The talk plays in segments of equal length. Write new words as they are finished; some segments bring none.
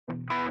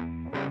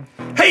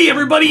Hey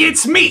everybody,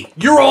 it's me,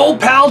 your old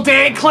pal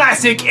Dan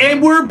Classic,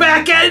 and we're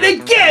back at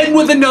it again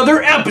with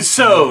another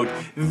episode.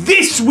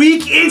 This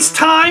week it's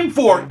time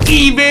for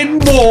Even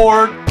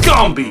More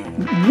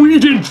Gumby. We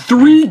did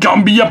 3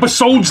 Gumby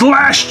episodes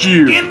last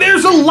year. And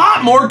there's a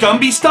lot more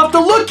Gumby stuff to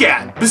look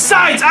at.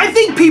 Besides, I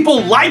think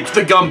people liked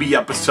the Gumby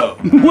episode.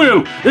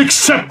 Well,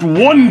 except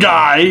one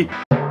guy.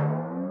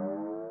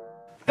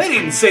 They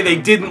didn't say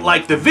they didn't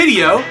like the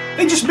video,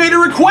 they just made a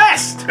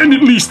request. And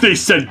at least they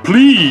said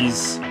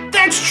please.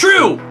 That's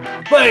true,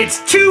 but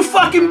it's too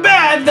fucking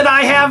bad that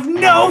I have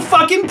no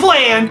fucking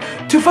plan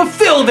to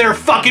fulfill their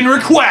fucking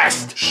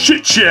request.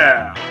 Shit,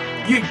 yeah.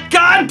 You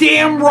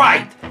goddamn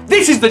right.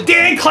 This is the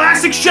Dan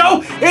Classic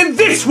Show, and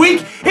this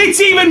week,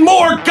 it's even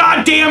more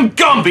goddamn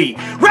Gumby.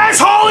 Raz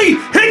Holly,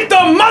 hit the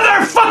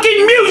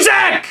motherfucking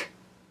music!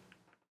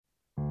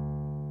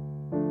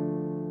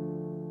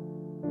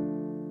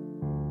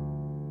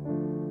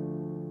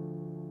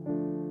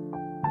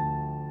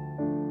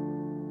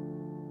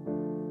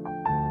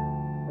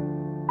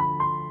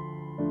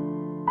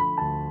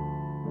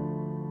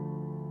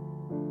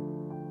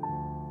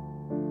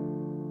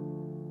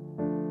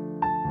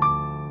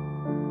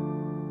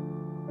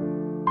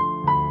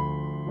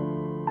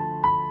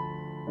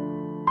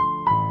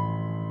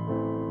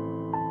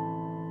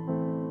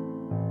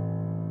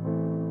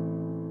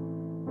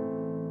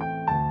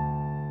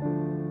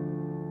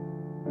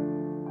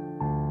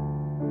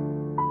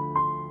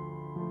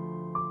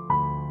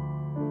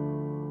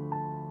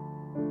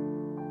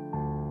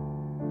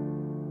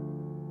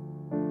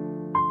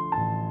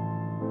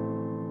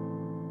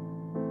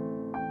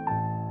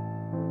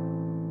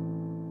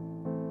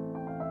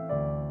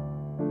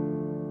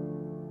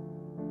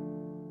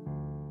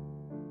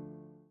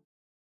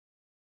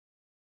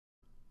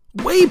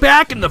 Way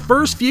back in the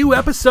first few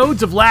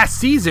episodes of last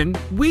season,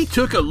 we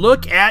took a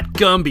look at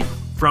Gumby.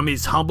 From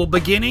his humble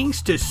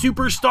beginnings to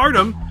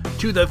superstardom,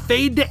 to the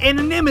fade to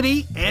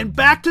anonymity, and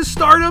back to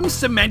stardom,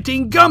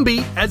 cementing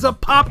Gumby as a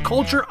pop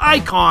culture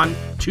icon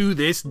to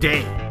this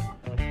day.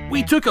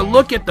 We took a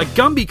look at the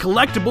Gumby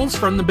collectibles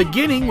from the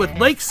beginning with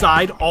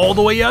Lakeside all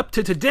the way up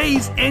to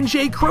today's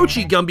NJ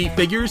Croce Gumby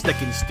figures that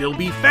can still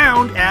be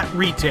found at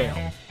retail.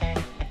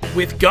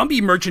 With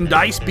Gumby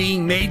merchandise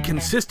being made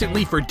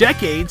consistently for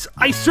decades,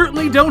 I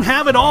certainly don't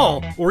have it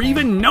all, or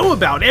even know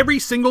about every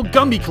single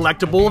Gumby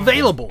collectible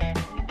available.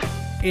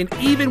 And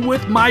even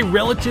with my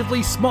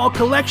relatively small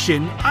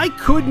collection, I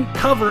couldn't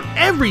cover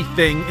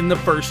everything in the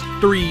first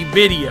 3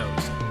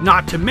 videos.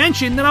 Not to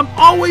mention that I'm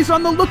always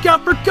on the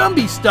lookout for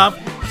Gumby stuff,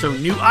 so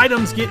new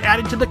items get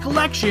added to the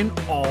collection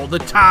all the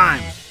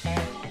time.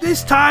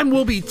 This time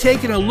we'll be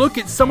taking a look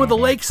at some of the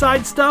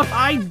Lakeside stuff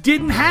I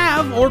didn't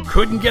have or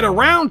couldn't get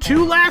around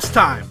to last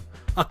time.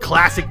 A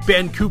classic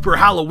Ben Cooper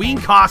Halloween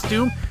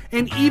costume,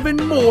 and even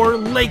more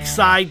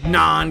Lakeside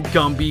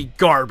non-Gumby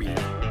Garby.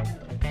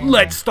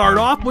 Let's start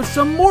off with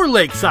some more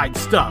Lakeside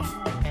stuff.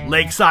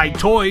 Lakeside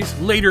Toys,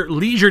 later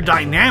Leisure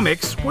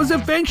Dynamics, was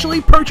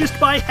eventually purchased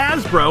by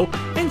Hasbro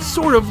and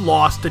sort of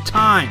lost to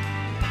time.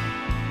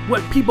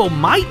 What people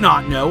might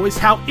not know is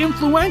how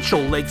influential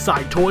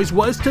Lakeside Toys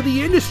was to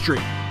the industry,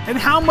 and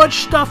how much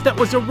stuff that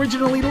was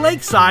originally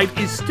Lakeside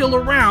is still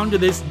around to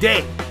this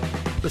day.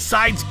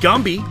 Besides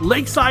Gumby,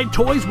 Lakeside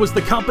Toys was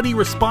the company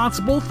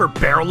responsible for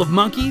Barrel of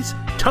Monkeys,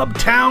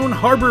 Tubtown,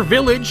 Harbor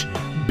Village,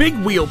 Big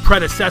Wheel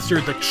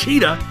predecessor the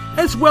Cheetah,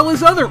 as well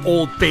as other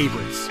old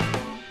favorites.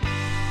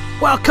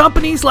 While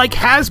companies like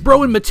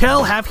Hasbro and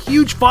Mattel have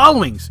huge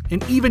followings,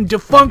 and even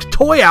defunct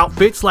toy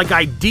outfits like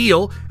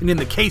Ideal, and in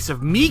the case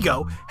of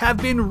Mego, have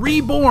been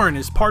reborn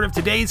as part of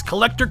today's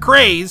collector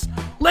craze,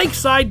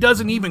 Lakeside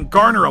doesn't even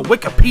garner a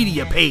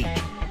Wikipedia page,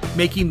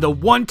 making the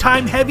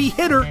one-time heavy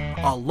hitter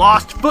a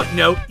lost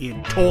footnote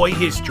in toy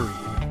history.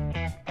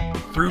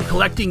 Through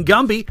collecting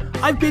Gumby,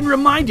 I've been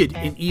reminded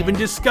and even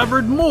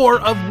discovered more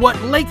of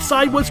what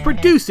Lakeside was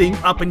producing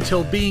up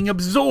until being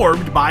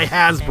absorbed by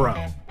Hasbro.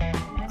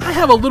 I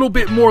have a little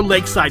bit more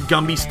Lakeside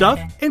Gumby stuff,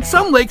 and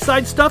some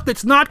Lakeside stuff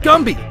that's not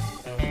Gumby.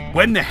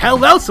 When the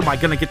hell else am I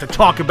gonna get to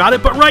talk about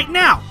it but right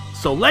now?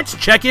 So let's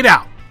check it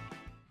out.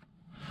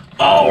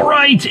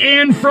 Alright,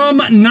 and from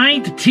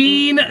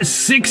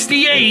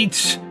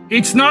 1968,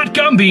 it's not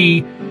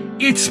Gumby,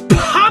 it's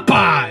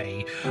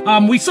Popeye!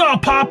 We saw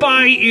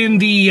Popeye in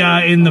the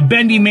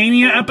Bendy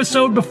Mania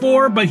episode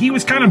before, but he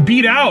was kind of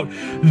beat out.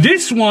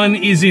 This one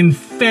is in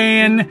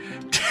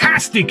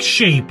fantastic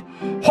shape.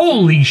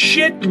 Holy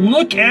shit,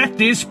 look at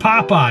this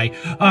Popeye.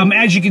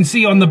 As you can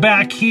see on the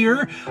back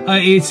here,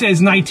 it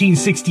says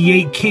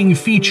 1968 King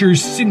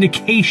Features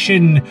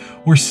Syndication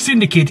or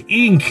Syndicate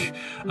Inc.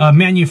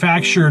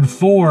 Manufactured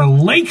for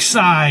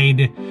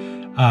Lakeside,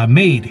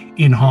 made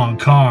in Hong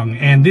Kong.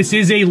 And this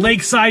is a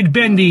Lakeside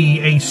Bendy,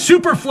 a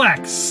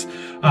Superflex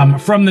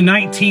from the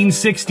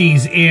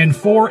 1960s. And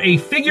for a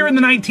figure in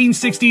the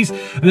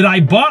 1960s that I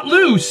bought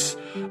loose,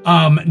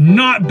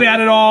 not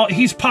bad at all.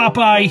 He's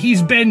Popeye,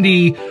 he's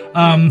Bendy.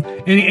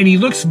 and he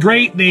looks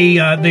great. They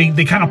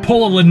kind of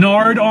pull a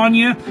Leonard on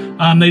you.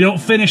 They don't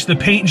finish the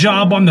paint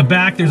job on the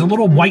back. There's a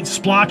little white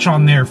splotch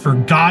on there for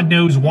God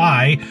knows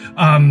why.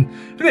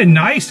 Isn't it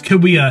nice?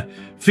 Could we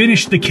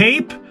finish the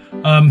cape?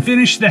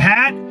 Finish the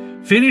hat?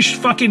 Finish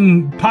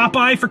fucking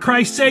Popeye, for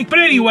Christ's sake. But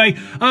anyway,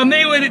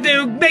 they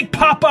would make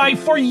Popeye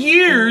for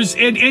years,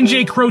 and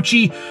NJ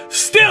Croce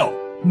still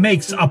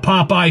makes a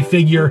Popeye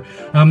figure,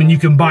 and you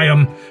can buy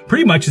them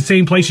pretty much the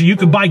same place you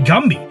can buy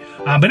Gumby.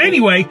 But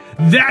anyway,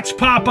 that's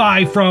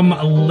Popeye from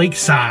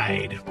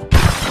Lakeside.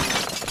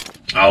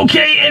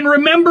 Okay, and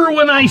remember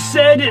when I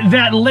said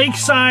that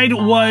Lakeside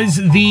was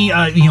the,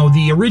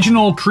 the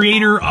original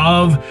creator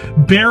of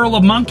Barrel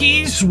of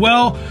Monkeys?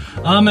 Well,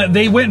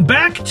 they went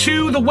back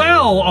to the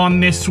well on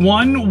this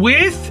one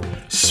with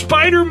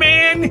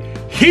Spider-Man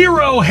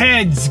Hero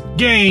Heads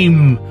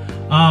game.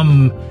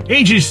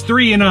 Ages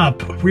 3 and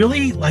up.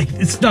 Really? Like,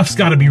 this stuff's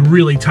gotta be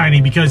really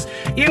tiny, because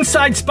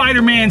inside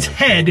Spider-Man's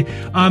head,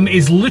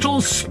 is little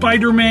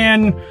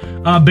Spider-Man,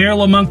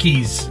 Barrel of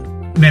Monkeys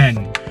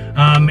men.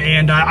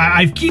 And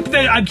I'm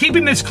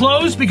keeping this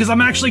closed because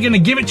I'm actually going to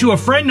give it to a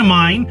friend of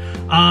mine,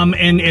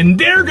 and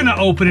they're going to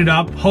open it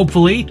up.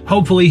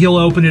 Hopefully he'll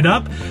open it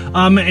up,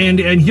 and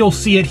he'll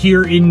see it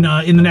here in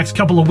the next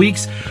couple of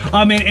weeks,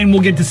 and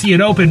we'll get to see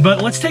it open.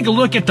 But let's take a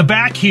look at the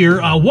back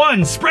here.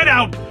 One, spread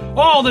out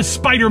all the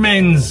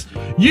Spider-Mens.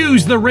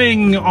 Use the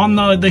ring on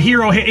the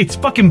hero. It's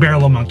fucking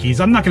Barrel of Monkeys.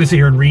 I'm not going to sit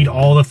here and read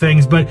all the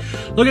things, but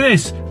look at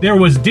this. There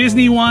was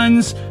Disney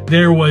ones.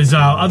 There was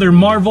other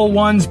Marvel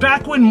ones.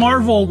 Back when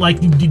Marvel, like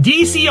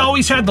DC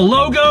always had the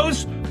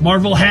logos,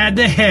 Marvel had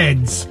the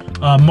heads.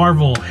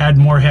 Marvel had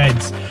more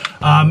heads.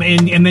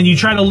 And then you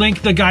try to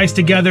link the guys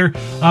together.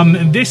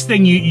 This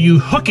thing, you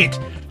hook it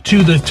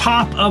to the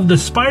top of the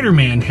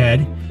Spider-Man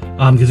head,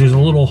 because there's a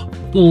little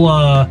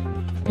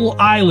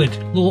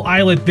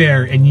eyelet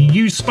there, and you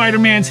use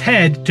Spider-Man's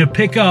head to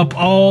pick up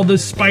all the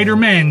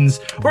Spider-Mens,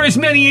 or as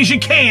many as you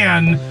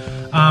can.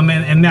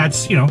 And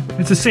that's,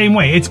 it's the same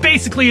way. It's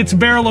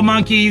Barrel of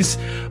Monkeys,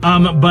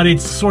 but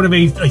it's sort of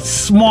a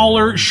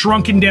smaller,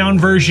 shrunken down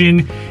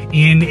version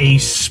in a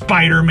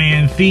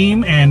Spider-Man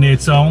theme, and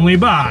it's only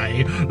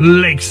by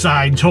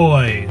Lakeside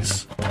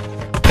Toys.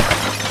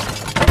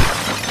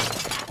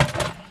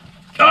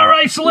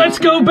 So let's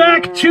go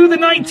back to the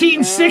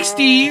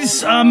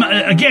 1960s.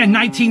 Again,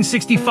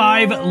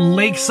 1965,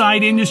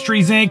 Lakeside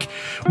Industries, Inc.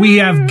 We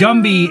have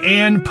Gumby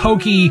and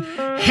Pokey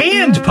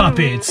hand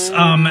puppets.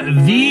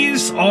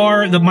 These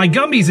are my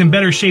Gumby's in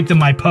better shape than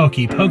my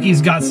Pokey.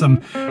 Pokey's got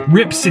some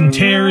rips and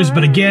tears,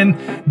 but again,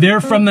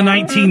 they're from the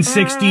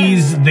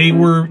 1960s. They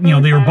were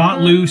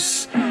bought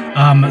loose.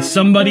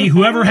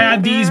 Whoever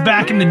had these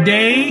back in the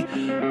day,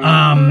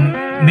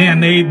 man,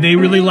 they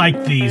really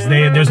liked these.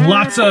 There's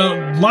lots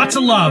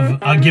of love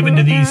given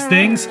to these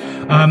things,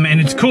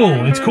 and it's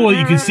cool. It's cool that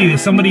you can see that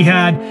somebody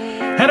had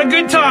a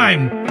good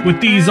time with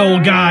these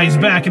old guys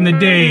back in the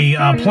day,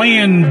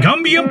 playing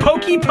Gumby and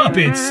Pokey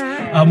puppets.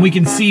 We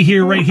can see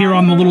right here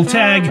on the little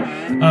tag.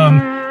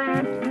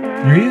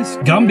 There he is,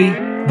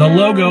 Gumby, the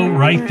logo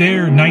right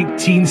there.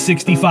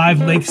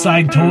 1965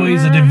 Lakeside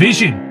Toys, a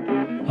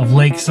division of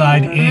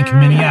Lakeside Inc.,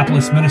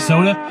 Minneapolis,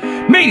 Minnesota.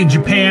 Made in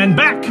Japan,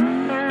 back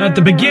at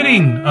the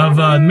beginning of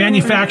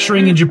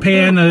manufacturing in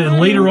Japan.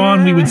 Later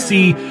on, we would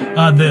see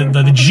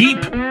the Jeep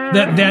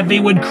that they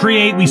would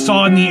create. We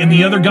saw in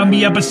the other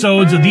Gumby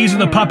episodes. These are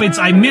the puppets.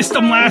 I missed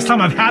them last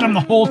time. I've had them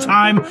the whole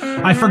time.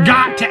 I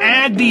forgot to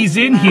add these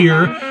in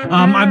here.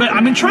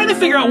 I've been trying to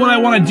figure out what I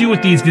want to do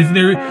with these, because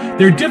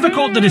they're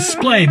difficult to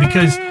display,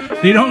 because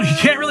you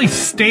can't really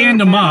stand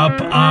them up.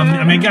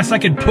 I guess I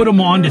could put them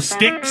onto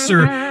sticks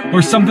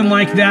or something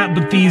like that.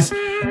 But these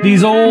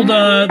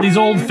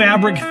old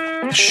fabric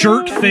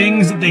shirt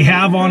things that they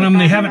have on them,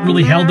 they haven't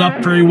really held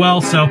up very well.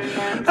 So,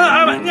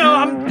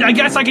 I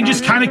guess I can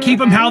just kind of keep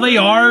them how they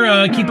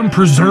are, keep them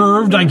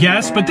preserved, I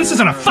guess. But this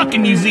isn't a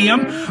fucking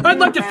museum. I'd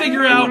like to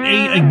figure out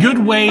a good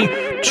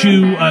way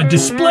to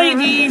display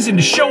these and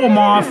to show them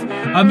off,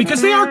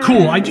 because they are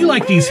cool. I do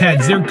like these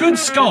heads. They're good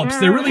sculpts.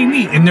 They're really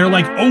neat, and they're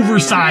like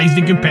oversized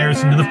in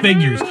comparison to the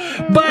figures.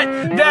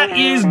 But that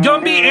is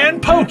Gumby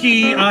and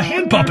Pokey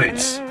hand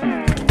puppets.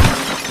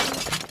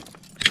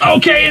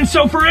 Okay, and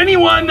so for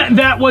anyone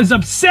that was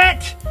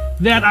upset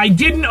that I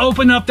didn't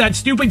open up that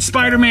stupid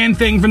Spider-Man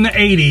thing from the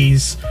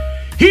 80s,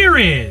 here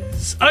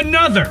is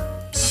another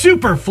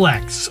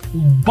Superflex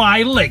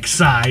by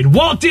Lakeside.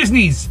 Walt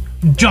Disney's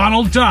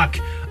Donald Duck,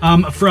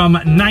 from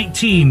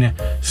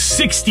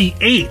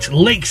 1968,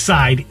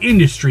 Lakeside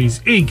Industries,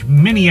 Inc.,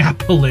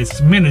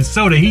 Minneapolis,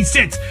 Minnesota. He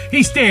sits,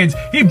 he stands,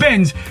 he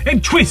bends,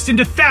 and twists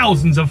into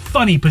thousands of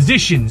funny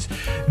positions.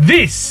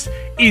 This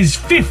is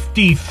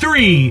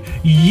 53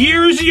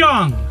 years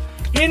young.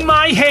 In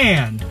my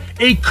hand,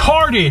 a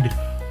carded,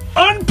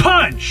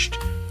 unpunched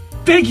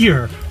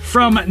figure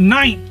from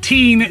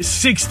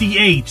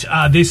 1968,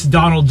 this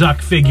Donald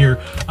Duck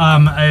figure.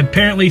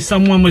 Apparently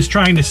someone was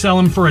trying to sell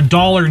him for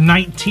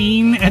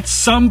 $1.19 at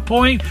some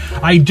point.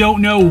 I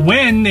don't know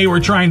when they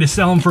were trying to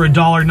sell him for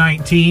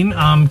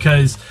 $1.19,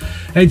 because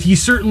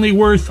he's certainly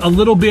worth a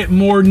little bit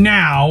more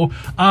now,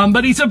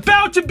 but he's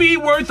about to be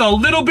worth a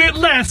little bit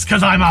less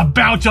because I'm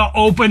about to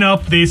open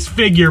up this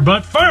figure.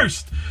 But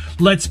first,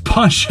 let's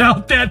punch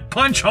out that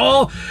punch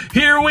hole.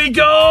 Here we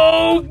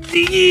go.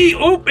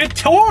 Oh, it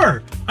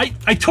tore. I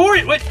tore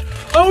it. What?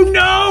 Oh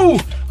no.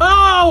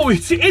 Oh,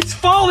 it's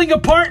falling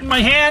apart in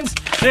my hands.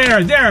 There.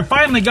 I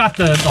finally got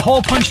the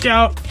hole punched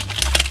out.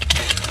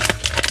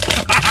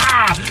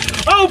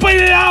 Open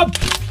it up.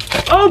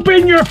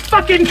 Open your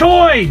fucking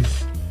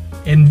toys.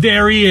 And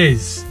there he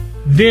is.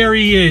 There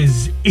he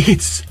is.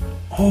 It's,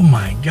 oh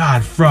my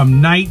God,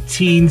 from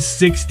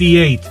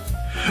 1968.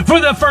 For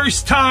the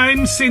first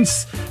time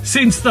since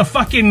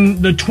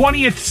the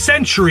 20th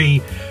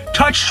century,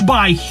 touched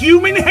by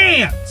human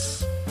hands.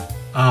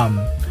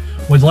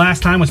 The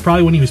last time was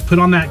probably when he was put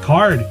on that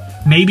card.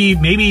 Maybe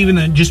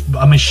even just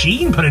a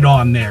machine put it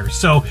on there.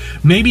 So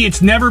maybe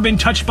it's never been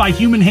touched by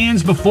human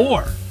hands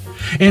before.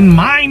 And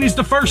mine is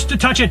the first to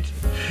touch it.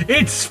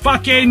 It's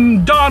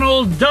fucking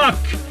Donald Duck.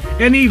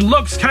 And he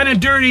looks kind of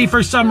dirty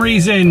for some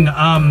reason.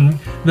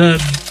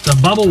 The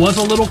bubble was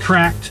a little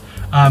cracked.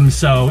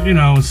 So, you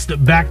know,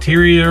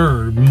 bacteria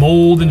or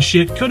mold and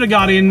shit could have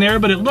got in there,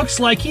 but it looks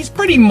like he's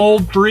pretty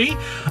mold-free.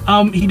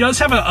 He does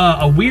have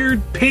a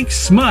weird pink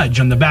smudge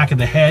on the back of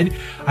the head.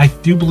 I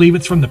do believe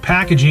it's from the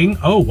packaging.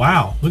 Oh,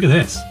 wow. Look at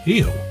this.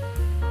 Ew.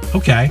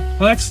 Okay.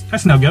 Well,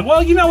 that's no good.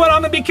 Well, you know what?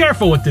 I'm gonna be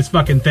careful with this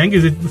fucking thing,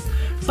 because it's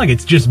like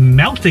it's just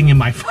melting in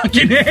my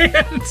fucking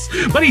hands.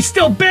 But he's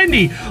still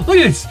bendy. Look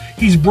at this.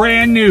 He's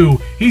brand new.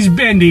 He's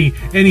bendy,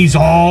 and he's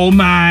all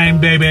mine,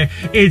 baby.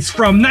 It's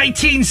from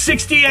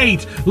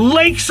 1968,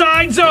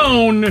 Lakeside's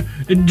own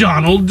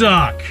Donald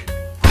Duck.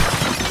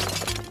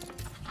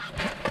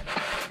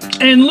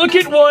 And look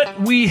at what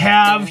we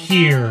have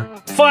here.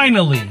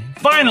 Finally,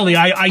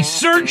 I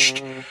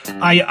searched,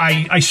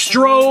 I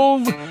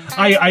strove,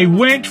 I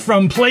went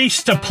from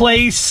place to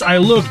place, I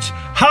looked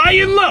high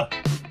and low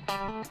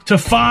to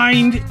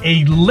find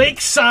a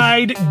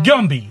Lakeside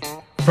Gumby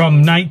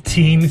from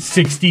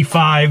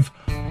 1965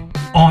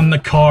 on the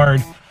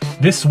card.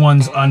 This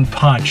one's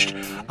unpunched.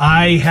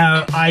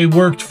 I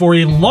worked for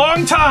a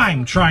long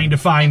time trying to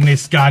find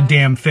this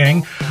goddamn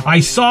thing. I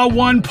saw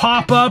one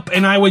pop up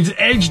and I was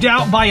edged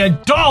out by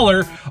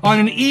 $1 on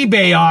an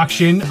eBay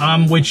auction,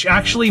 which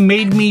actually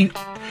made me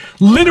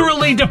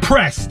literally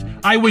depressed.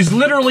 I was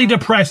literally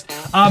depressed.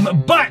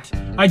 But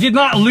I did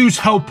not lose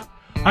hope.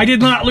 I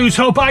did not lose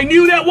hope. I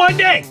knew that one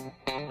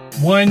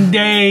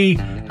day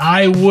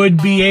I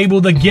would be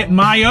able to get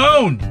my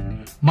own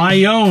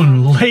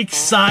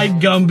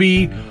Lakeside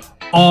Gumby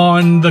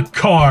on the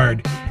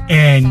card.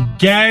 And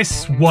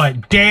guess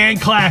what Dan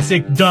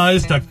Classic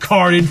does to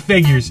carded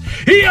figures?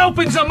 He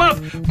opens them up,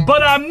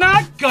 but I'm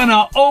not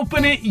gonna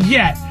open it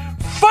yet.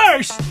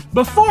 First,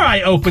 before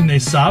I open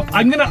this up,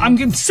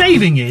 I'm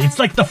saving it. It's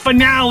like the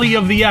finale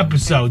of the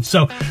episode.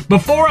 So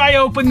before I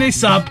open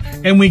this up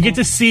and we get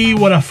to see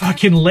what a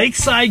fucking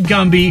Lakeside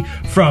Gumby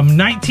from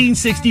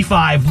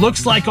 1965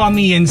 looks like on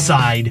the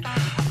inside,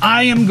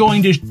 I am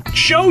going to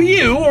show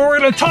you, or we're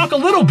going to talk a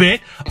little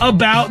bit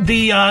about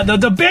the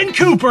Ben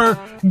Cooper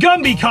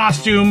Gumby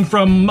costume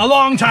from a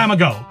long time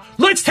ago.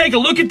 Let's take a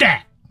look at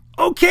that.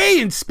 Okay,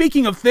 and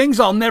speaking of things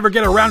I'll never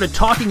get around to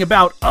talking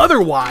about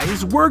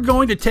otherwise, we're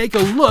going to take a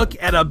look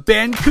at a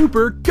Ben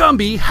Cooper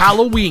Gumby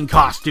Halloween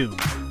costume.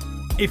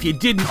 If you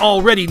didn't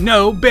already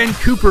know, Ben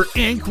Cooper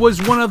Inc.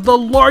 was one of the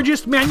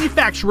largest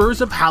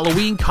manufacturers of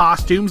Halloween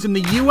costumes in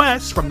the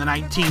US from the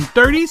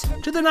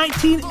 1930s to the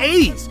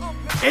 1980s.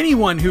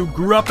 Anyone who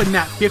grew up in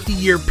that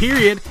 50-year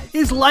period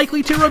is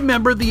likely to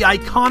remember the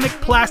iconic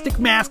plastic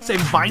masks and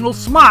vinyl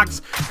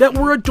smocks that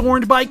were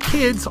adorned by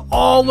kids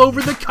all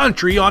over the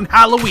country on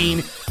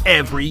Halloween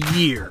every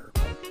year.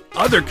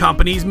 Other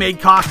companies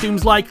made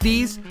costumes like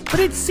these, but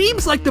it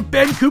seems like the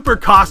Ben Cooper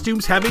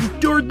costumes have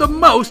endured the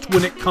most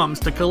when it comes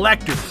to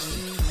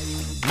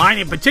collectors. Mine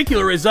in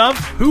particular is of,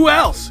 who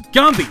else?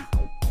 Gumby.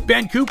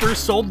 Ben Cooper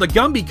sold the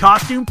Gumby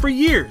costume for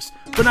years,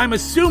 but I'm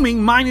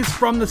assuming mine is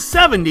from the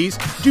 70s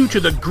due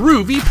to the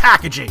groovy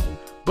packaging.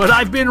 But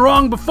I've been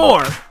wrong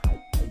before.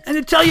 And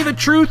to tell you the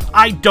truth,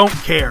 I don't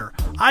care.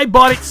 I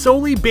bought it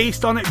solely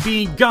based on it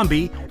being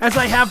Gumby, as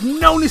I have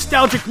no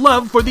nostalgic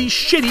love for these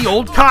shitty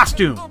old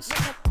costumes.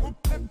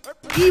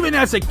 Even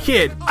as a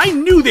kid, I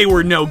knew they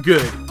were no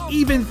good.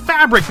 Even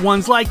fabric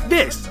ones like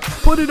this.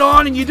 Put it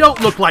on and you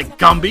don't look like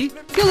Gumby.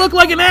 You look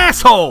like an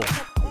asshole.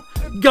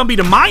 Gumby,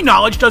 to my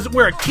knowledge, doesn't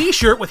wear a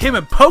t-shirt with him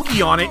and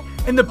Pokey on it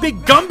and the big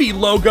Gumby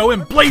logo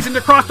emblazoned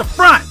across the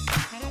front.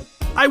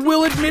 I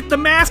will admit the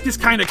mask is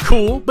kinda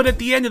cool, but at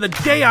the end of the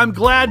day I'm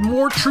glad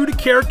more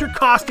true-to-character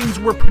costumes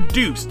were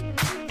produced.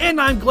 And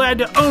I'm glad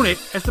to own it,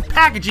 as the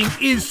packaging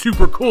is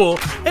super cool,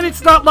 and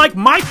it's not like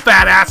my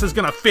fat ass is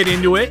gonna fit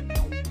into it.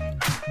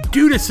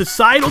 Due to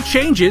societal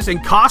changes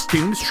and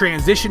costumes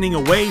transitioning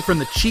away from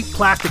the cheap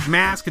plastic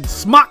mask and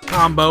smock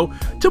combo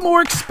to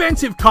more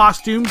expensive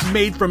costumes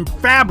made from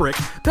fabric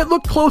that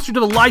look closer to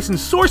the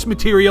licensed source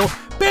material,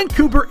 Ben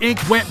Cooper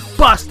Inc. went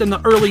bust in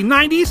the early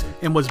 90s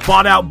and was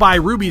bought out by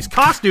Ruby's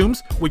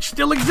Costumes, which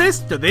still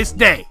exists to this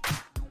day.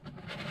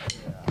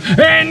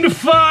 And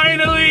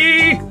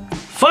finally,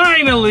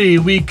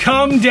 we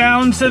come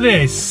down to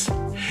this.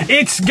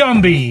 It's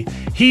Gumby.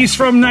 He's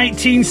from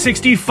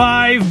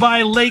 1965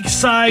 by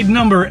Lakeside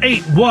number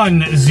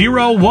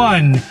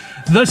 8101.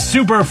 The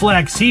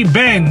Superflex. He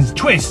bends,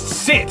 twists,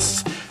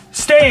 sits,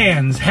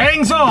 stands,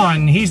 hangs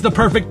on. He's the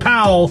perfect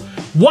pal.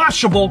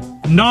 Washable,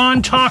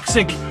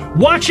 non-toxic.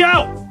 Watch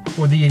out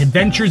for the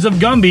adventures of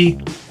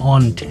Gumby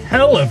on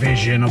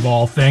television, of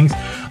all things.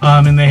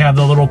 And they have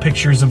the little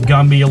pictures of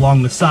Gumby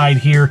along the side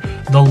here,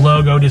 the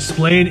logo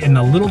displayed, and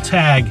the little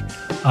tag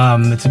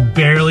that's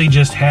barely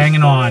just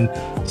hanging on.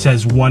 It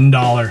says $1.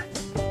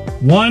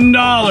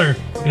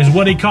 $1 is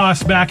what he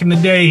cost back in the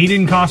day. He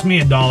didn't cost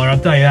me $1, I'll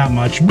tell you that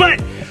much. But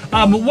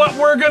what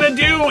we're gonna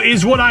do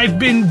is what I've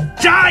been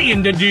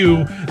dying to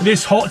do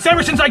it's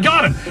ever since I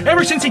got him.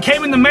 Ever since he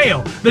came in the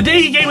mail. The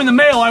day he came in the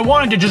mail, I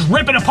wanted to just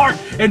rip it apart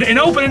and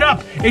open it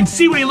up and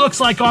see what he looks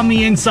like on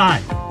the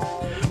inside.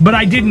 But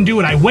I didn't do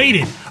it. I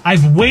waited.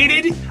 I've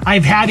waited.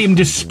 I've had him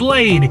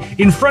displayed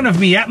in front of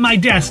me at my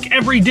desk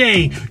every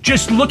day,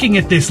 just looking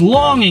at this,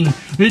 longing,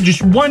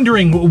 just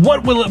wondering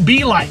what will it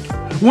be like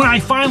when I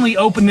finally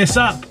open this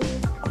up.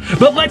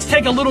 But let's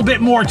take a little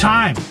bit more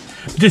time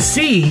to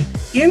see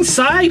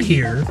inside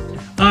here.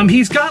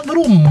 He's got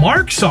little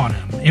marks on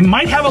him. It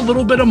might have a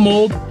little bit of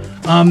mold.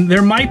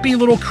 There might be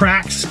little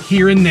cracks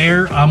here and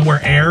there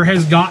where air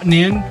has gotten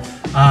in.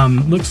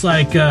 Looks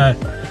like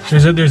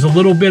there's a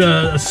little bit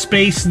of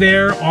space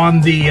there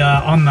on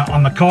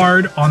the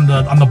card, on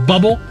the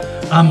bubble,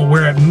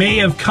 where it may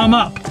have come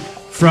up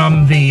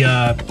from the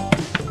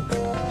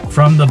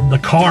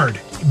card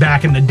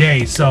back in the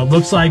day. So it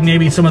looks like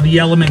maybe some of the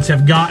elements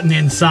have gotten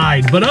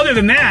inside. But other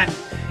than that,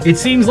 it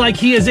seems like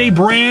he is a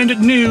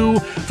brand new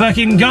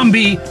fucking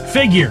Gumby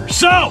figure.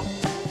 So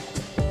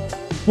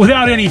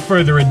without any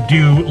further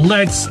ado,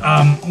 let's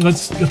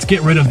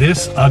get rid of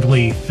this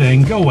ugly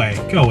thing. Go away,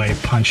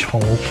 punch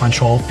hole,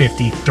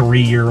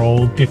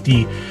 53-year-old,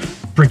 50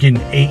 freaking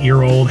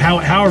 8-year-old,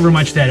 however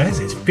much that is.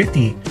 It's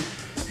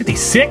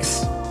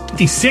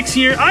 56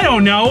 years, I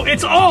don't know.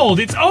 It's old.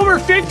 It's over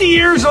 50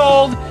 years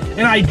old,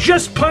 and I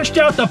just punched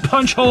out the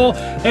punch hole,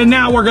 and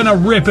now we're gonna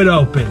rip it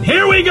open.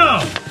 Here we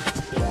go.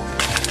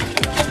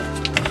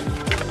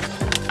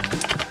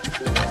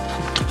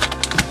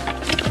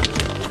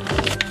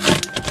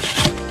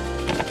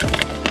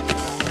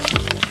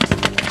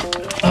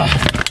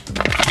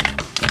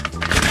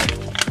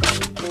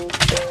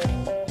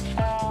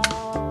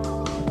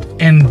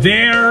 And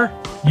there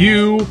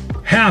you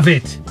have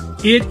it.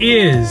 It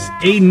is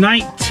a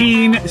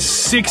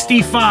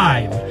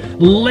 1965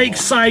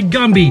 Lakeside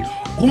Gumby.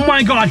 Oh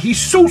my God, he's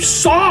so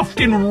soft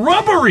and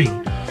rubbery.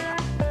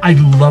 I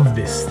love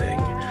this thing.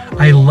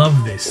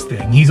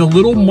 He's a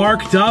little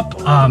marked up.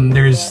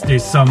 There's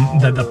some,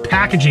 the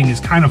packaging is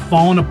kind of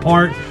fallen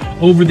apart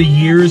over the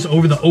years,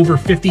 over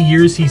 50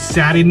 years he's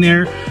sat in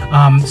there.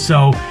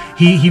 So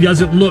he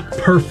doesn't look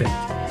perfect.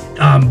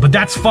 But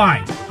that's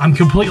fine. I'm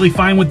completely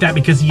fine with that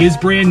because he is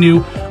brand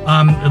new.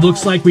 It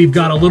looks like we've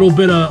got a little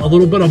bit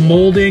of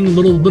molding, a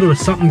little bit of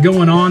something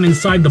going on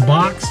inside the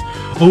box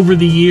over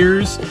the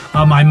years.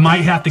 I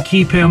might have to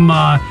keep him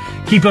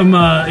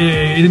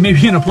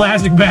maybe in a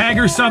plastic bag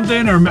or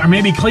something, or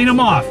maybe clean him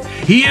off.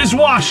 He is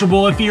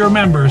washable, if you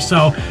remember.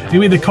 So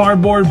maybe the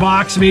cardboard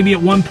box, maybe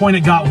at one point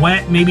it got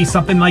wet, maybe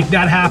something like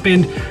that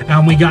happened.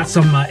 We got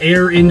some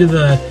air into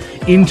the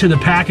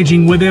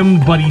packaging with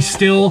him, but he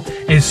still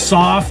is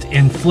soft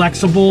and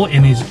flexible,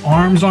 and his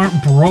arms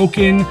aren't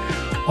broken.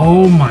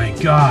 Oh my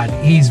God,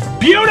 he's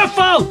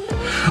beautiful!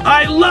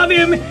 I love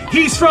him!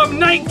 He's from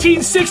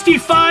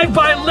 1965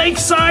 by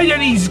Lakeside,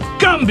 and he's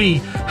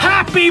Gumby!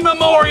 Happy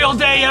Memorial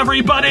Day,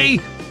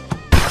 everybody!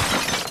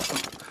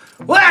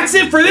 Well, that's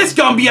it for this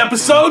Gumby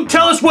episode.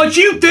 Tell us what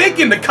you think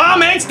in the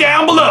comments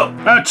down below.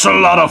 That's a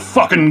lot of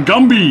fucking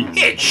Gumby.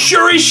 It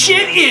sure as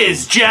shit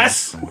is,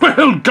 Jess.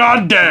 Well,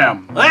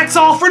 goddamn. That's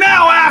all for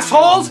now,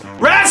 assholes.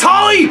 Raz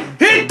Holly,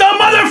 hit the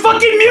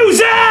motherfucking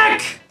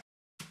music!